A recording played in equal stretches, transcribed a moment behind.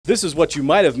This is what you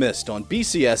might have missed on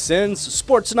BCSN's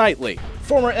Sports Nightly.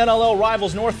 Former NLL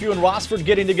rivals Northview and Rossford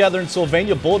getting together in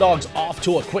Sylvania. Bulldogs off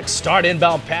to a quick start,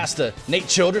 inbound pass to Nate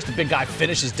Childress. The big guy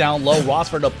finishes down low.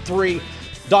 Rossford up 3.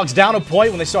 Dogs down a point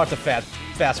when they start the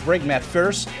fast break. Matt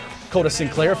Fierce, Coda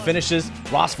Sinclair finishes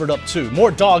Rossford up 2. More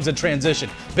Dogs in transition.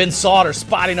 Ben Sauter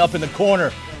spotting up in the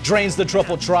corner. Drains the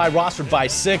triple try. Rossford by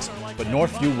 6, but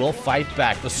Northview will fight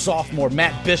back. The sophomore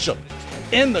Matt Bishop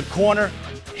in the corner.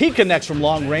 He connects from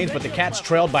long range, but the Cats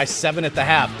trailed by 7 at the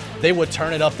half. They would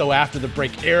turn it up, though, after the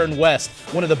break. Aaron West,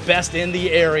 one of the best in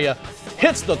the area,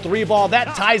 hits the 3-ball.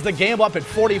 That ties the game up at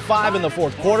 45 in the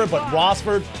fourth quarter, but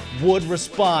Rossford would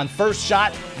respond. First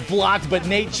shot blocked, but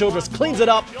Nate Childress cleans it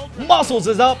up, muscles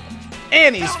is up,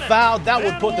 and he's fouled. That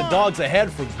would put the Dogs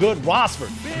ahead for good.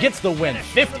 Rossford gets the win,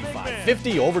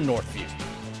 55-50 over Northview.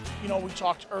 You know, we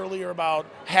talked earlier about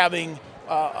having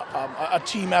a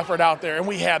team effort out there, and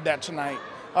we had that tonight.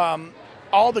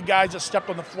 All the guys that stepped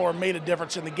on the floor made a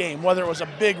difference in the game, whether it was a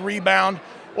big rebound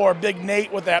or a big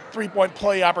Nate with that 3-point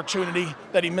play opportunity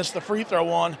that he missed the free throw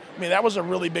on. I mean, that was a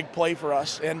really big play for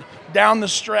us. And down the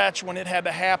stretch, when it had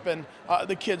to happen,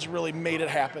 the kids really made it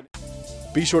happen.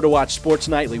 Be sure to watch Sports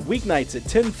Nightly weeknights at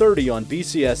 10:30 on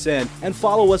BCSN and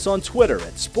follow us on Twitter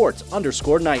at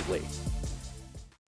sports_nightly.